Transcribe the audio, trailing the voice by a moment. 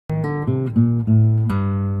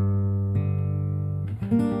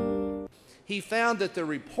he found that the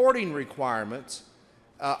reporting requirements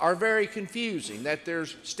are very confusing, that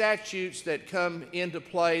there's statutes that come into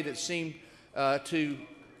play that seem to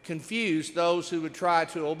confuse those who would try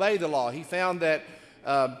to obey the law. He found that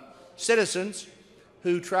citizens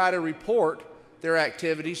who try to report their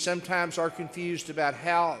activities sometimes are confused about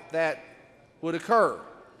how that would occur.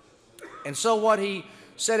 And so what he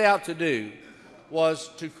set out to do was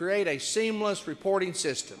to create a seamless reporting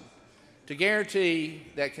system to guarantee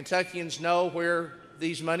that Kentuckians know where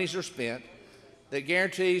these monies are spent, that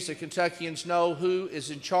guarantees that Kentuckians know who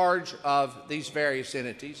is in charge of these various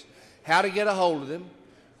entities, how to get a hold of them,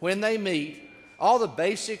 when they meet, all the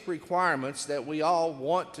basic requirements that we all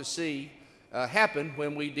want to see happen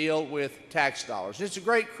when we deal with tax dollars. It's a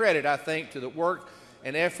great credit, I think, to the work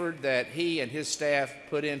and effort that he and his staff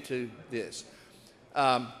put into this.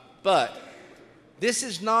 But this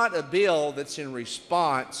is not a bill that's in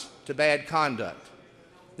response to bad conduct.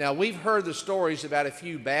 Now, we've heard the stories about a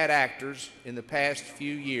few bad actors in the past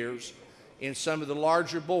few years in some of the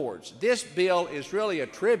larger boards. This bill is really a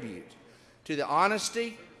tribute to the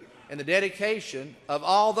honesty and the dedication of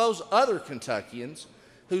all those other Kentuckians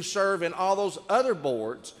who serve in all those other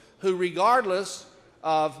boards, who, regardless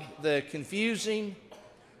of the confusing,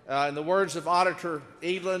 in the words of Auditor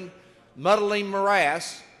Edlin, muddling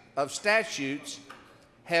morass of statutes,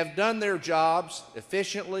 have done their jobs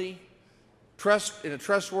efficiently, in a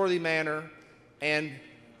trustworthy manner, and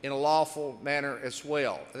in a lawful manner as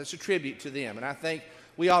well. And it's a tribute to them, and I think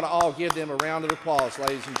we ought to all give them a round of applause,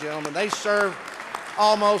 ladies and gentlemen. They serve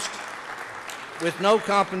almost with no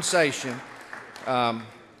compensation. House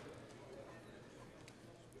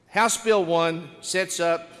Bill 1 sets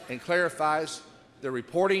up and clarifies the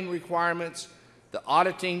reporting requirements, the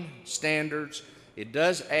auditing standards. It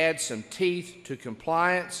does add some teeth to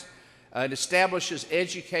compliance. It establishes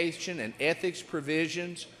education and ethics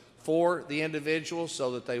provisions for the individuals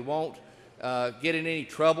so that they won't get in any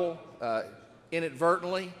trouble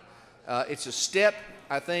inadvertently. It's a step,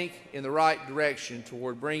 I think, in the right direction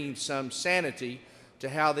toward bringing some sanity to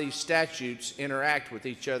how these statutes interact with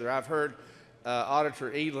each other. I've heard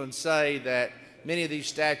Auditor Edlin say that many of these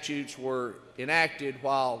statutes were enacted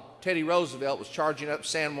while Teddy Roosevelt was charging up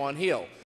San Juan Hill.